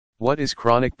What is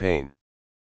chronic pain?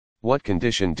 What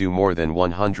condition do more than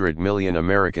 100 million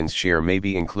Americans share,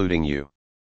 maybe including you?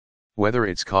 Whether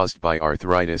it's caused by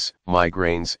arthritis,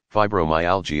 migraines,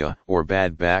 fibromyalgia, or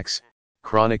bad backs,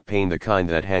 chronic pain, the kind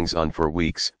that hangs on for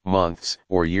weeks, months,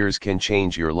 or years, can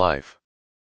change your life.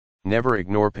 Never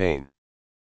ignore pain.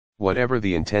 Whatever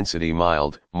the intensity,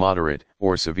 mild, moderate,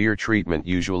 or severe, treatment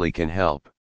usually can help.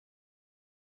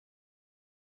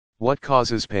 What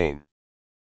causes pain?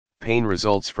 Pain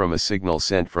results from a signal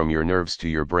sent from your nerves to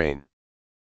your brain.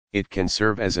 It can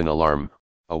serve as an alarm,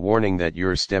 a warning that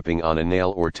you're stepping on a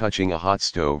nail or touching a hot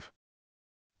stove.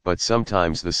 But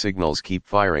sometimes the signals keep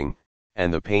firing,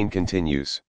 and the pain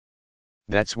continues.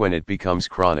 That's when it becomes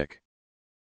chronic.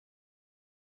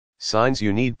 Signs: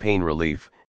 you need pain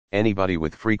relief. Anybody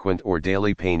with frequent or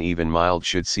daily pain, even mild,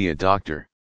 should see a doctor.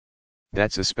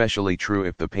 That's especially true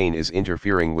if the pain is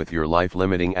interfering with your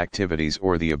life-limiting activities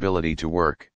or the ability to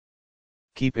work.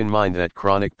 Keep in mind that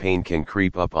chronic pain can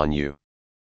creep up on you.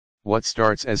 What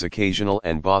starts as occasional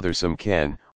and bothersome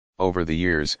can, over the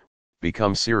years,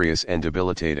 become serious and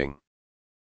debilitating.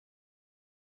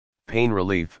 Pain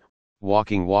relief: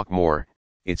 walk more.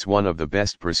 It's one of the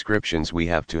best prescriptions we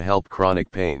have to help chronic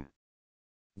pain.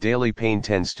 Daily pain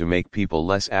tends to make people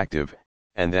less active,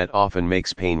 and that often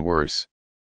makes pain worse.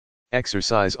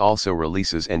 Exercise also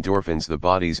releases endorphins, the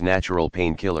body's natural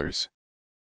painkillers.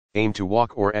 Aim to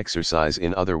walk or exercise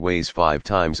in other ways 5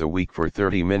 times a week for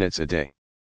 30 minutes a day.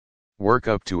 Work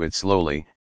up to it slowly,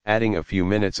 adding a few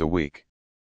minutes a week.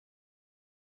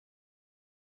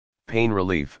 Pain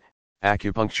relief: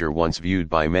 acupuncture. Once viewed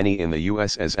by many in the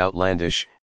US as outlandish,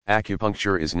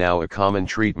 acupuncture is now a common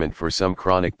treatment for some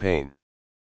chronic pain.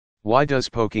 Why does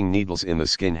poking needles in the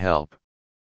skin help?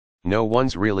 No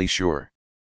one's really sure.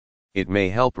 It may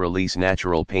help release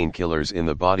natural painkillers in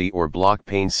the body or block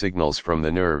pain signals from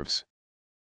the nerves.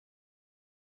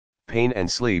 Pain and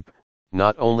sleep: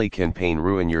 not only can pain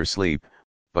ruin your sleep,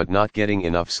 but not getting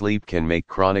enough sleep can make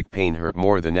chronic pain hurt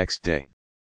more the next day.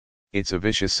 It's a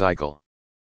vicious cycle.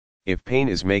 If pain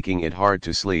is making it hard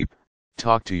to sleep,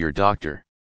 talk to your doctor.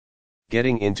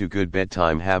 Getting into good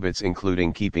bedtime habits,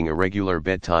 including keeping a regular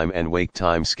bedtime and wake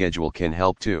time schedule, can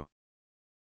help too.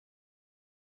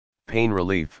 Pain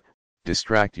relief: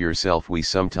 distract yourself. We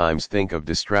sometimes think of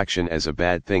distraction as a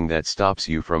bad thing that stops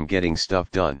you from getting stuff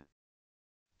done.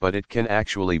 But it can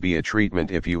actually be a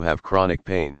treatment if you have chronic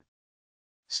pain.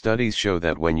 Studies show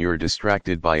that when you're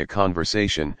distracted by a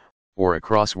conversation, or a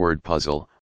crossword puzzle,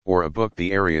 or a book,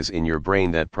 the areas in your brain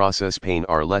that process pain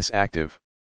are less active.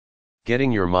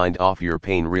 Getting your mind off your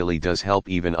pain really does help,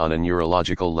 even on a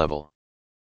neurological level.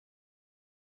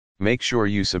 Make sure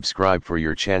you subscribe for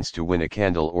your chance to win a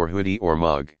candle or hoodie or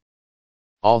mug.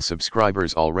 All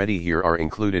subscribers already here are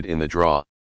included in the draw.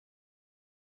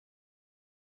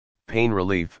 Pain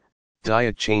relief: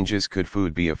 diet changes. Could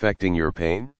food be affecting your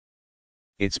pain?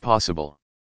 It's possible.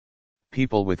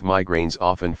 People with migraines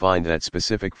often find that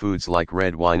specific foods like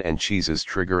red wine and cheeses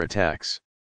trigger attacks.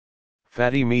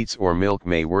 Fatty meats or milk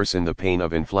may worsen the pain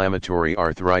of inflammatory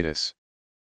arthritis.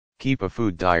 Keep a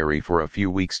food diary for a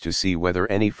few weeks to see whether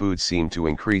any foods seem to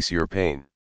increase your pain.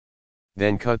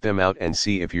 Then cut them out and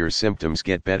see if your symptoms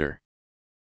get better.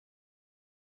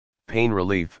 Pain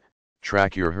relief: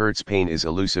 track your hurts. Pain is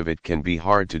elusive. It can be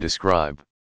hard to describe.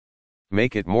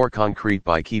 Make it more concrete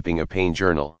by keeping a pain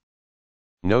journal.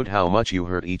 Note how much you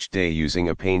hurt each day using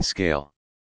a pain scale.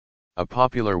 A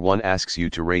popular one asks you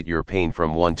to rate your pain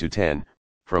from 1 to 10,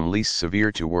 from least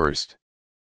severe to worst.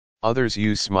 Others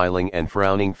use smiling and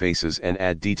frowning faces and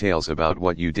add details about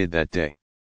what you did that day.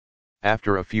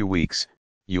 After a few weeks,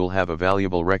 you'll have a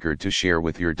valuable record to share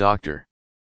with your doctor.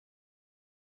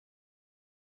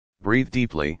 Breathe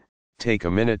deeply: take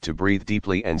a minute to breathe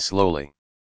deeply and slowly.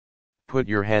 Put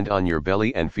your hand on your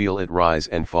belly and feel it rise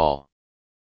and fall.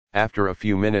 After a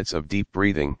few minutes of deep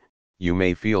breathing, you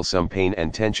may feel some pain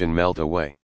and tension melt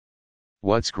away.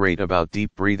 What's great about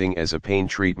deep breathing as a pain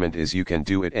treatment is you can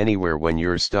do it anywhere, when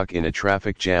you're stuck in a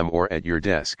traffic jam or at your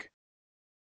desk.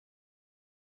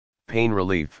 Pain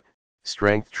relief: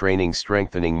 strength training.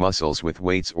 Strengthening muscles with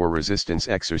weights or resistance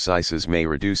exercises may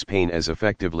reduce pain as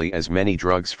effectively as many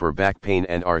drugs for back pain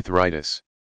and arthritis.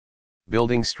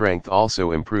 Building strength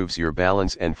also improves your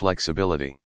balance and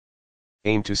flexibility.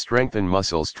 Aim to strengthen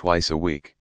muscles twice a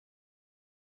week.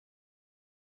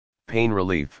 Pain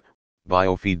relief: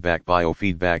 biofeedback.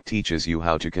 Biofeedback teaches you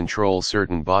how to control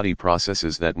certain body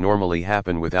processes that normally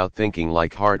happen without thinking,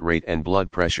 like heart rate and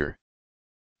blood pressure.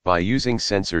 By using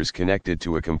sensors connected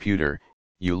to a computer,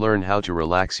 you learn how to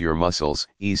relax your muscles,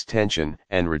 ease tension,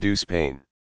 and reduce pain.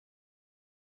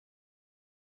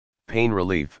 Pain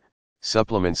relief: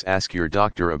 Supplements. Ask your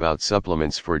doctor about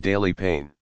supplements for daily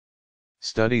pain.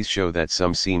 Studies show that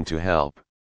some seem to help.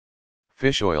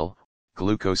 Fish oil,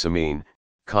 glucosamine,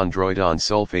 chondroitin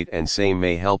sulfate and same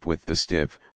may help with the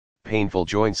stiff, painful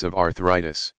joints of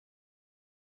arthritis.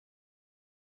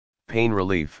 Pain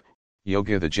relief.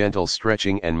 Yoga. The gentle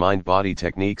stretching and mind-body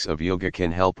techniques of yoga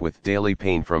can help with daily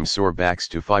pain from sore backs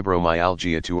to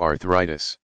fibromyalgia to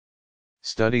arthritis.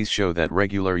 Studies show that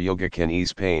regular yoga can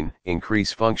ease pain,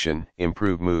 increase function,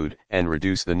 improve mood, and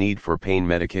reduce the need for pain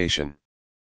medication.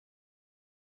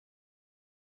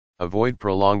 Avoid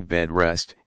prolonged bed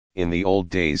rest. In the old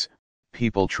days,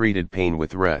 people treated pain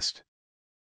with rest.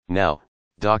 Now,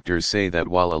 doctors say that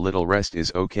while a little rest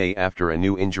is okay after a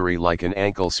new injury like an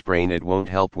ankle sprain, it won't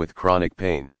help with chronic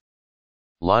pain.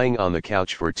 Lying on the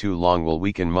couch for too long will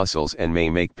weaken muscles and may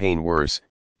make pain worse,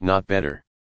 not better.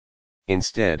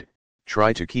 Instead,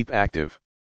 try to keep active.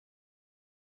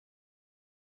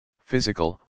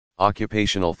 Physical,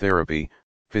 occupational therapy.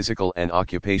 Physical and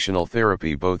occupational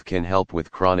therapy both can help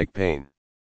with chronic pain.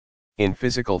 In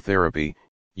physical therapy,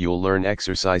 you'll learn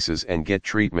exercises and get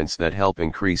treatments that help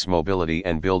increase mobility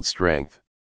and build strength.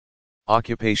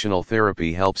 Occupational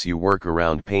therapy helps you work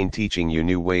around pain, teaching you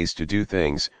new ways to do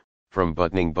things, from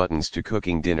buttoning buttons to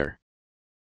cooking dinner.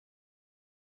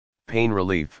 Pain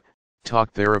relief.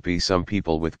 Talk therapy. Some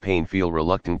people with pain feel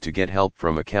reluctant to get help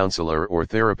from a counselor or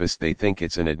therapist. They think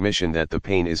it's an admission that the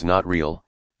pain is not real,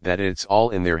 that it's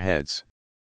all in their heads.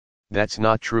 That's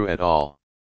not true at all.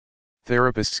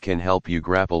 Therapists can help you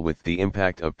grapple with the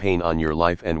impact of pain on your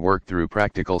life and work through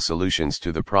practical solutions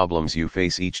to the problems you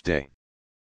face each day.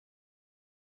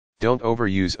 Don't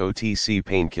overuse OTC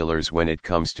painkillers when it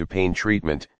comes to pain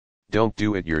treatment. Don't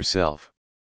do it yourself.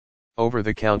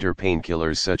 Over-the-counter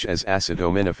painkillers such as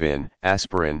acetaminophen,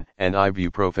 aspirin, and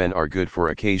ibuprofen are good for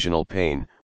occasional pain,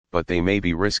 but they may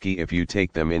be risky if you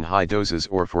take them in high doses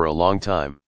or for a long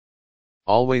time.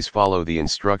 Always follow the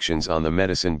instructions on the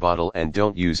medicine bottle and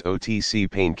don't use OTC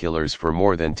painkillers for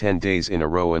more than 10 days in a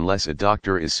row unless a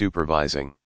doctor is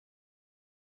supervising.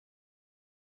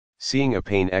 Seeing a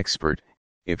pain expert.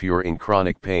 If you're in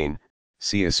chronic pain,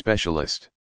 see a specialist.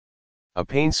 A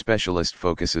pain specialist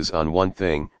focuses on one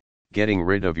thing: getting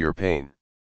rid of your pain.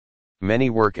 Many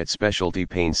work at specialty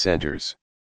pain centers.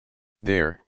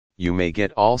 There, you may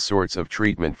get all sorts of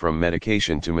treatment from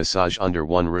medication to massage under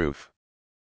one roof.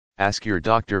 Ask your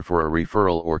doctor for a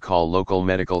referral or call local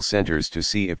medical centers to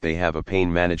see if they have a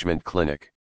pain management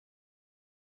clinic.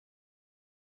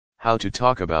 How to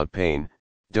talk about pain.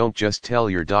 Don't just tell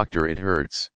your doctor it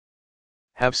hurts.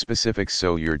 Have specifics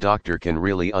so your doctor can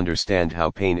really understand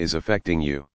how pain is affecting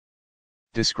you.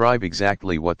 Describe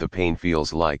exactly what the pain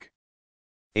feels like.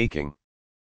 Aching.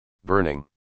 Burning.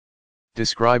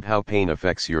 Describe how pain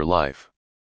affects your life.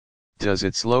 Does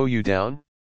it slow you down?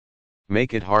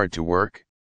 Make it hard to work?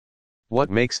 What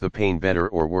makes the pain better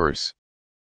or worse?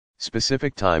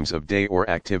 Specific times of day or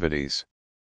activities.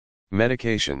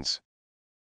 Medications.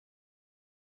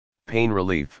 Pain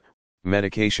relief.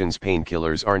 Medications.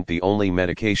 Painkillers aren't the only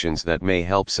medications that may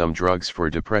help. Some drugs for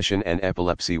depression and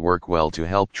epilepsy work well to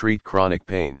help treat chronic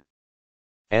pain.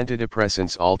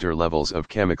 Antidepressants alter levels of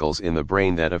chemicals in the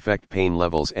brain that affect pain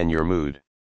levels and your mood.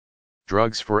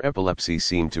 Drugs for epilepsy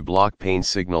seem to block pain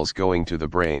signals going to the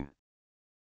brain.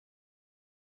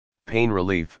 Pain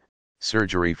relief.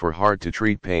 Surgery for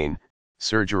hard-to-treat pain.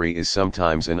 Surgery is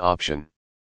sometimes an option.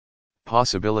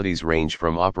 Possibilities range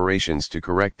from operations to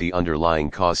correct the underlying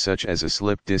cause such as a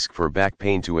slip disc for back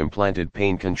pain to implanted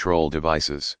pain control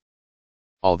devices.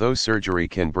 Although surgery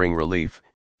can bring relief,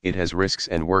 it has risks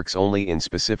and works only in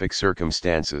specific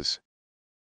circumstances.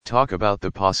 Talk about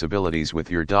the possibilities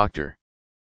with your doctor.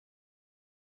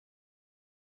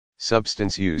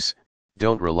 Substance use.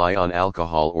 Don't rely on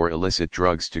alcohol or illicit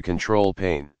drugs to control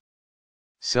pain.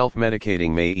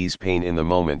 Self-medicating may ease pain in the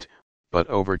moment, but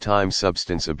over time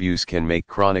substance abuse can make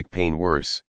chronic pain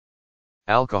worse.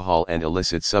 Alcohol and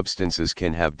illicit substances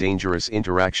can have dangerous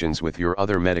interactions with your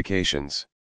other medications.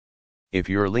 If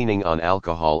you're leaning on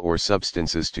alcohol or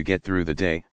substances to get through the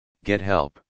day, get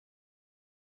help.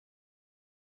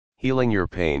 Healing your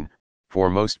pain. For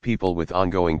most people with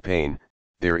ongoing pain,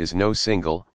 there is no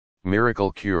single,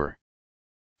 miracle cure.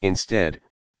 Instead,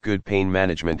 good pain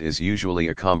management is usually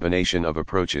a combination of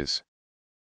approaches.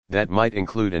 That might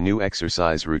include a new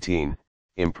exercise routine,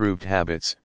 improved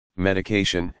habits,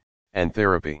 medication, and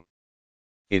therapy.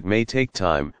 It may take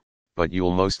time, but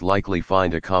you'll most likely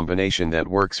find a combination that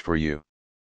works for you.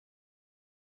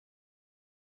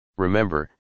 Remember,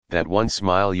 that one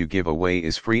smile you give away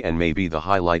is free and may be the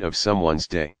highlight of someone's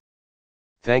day.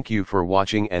 Thank you for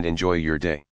watching and enjoy your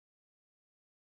day.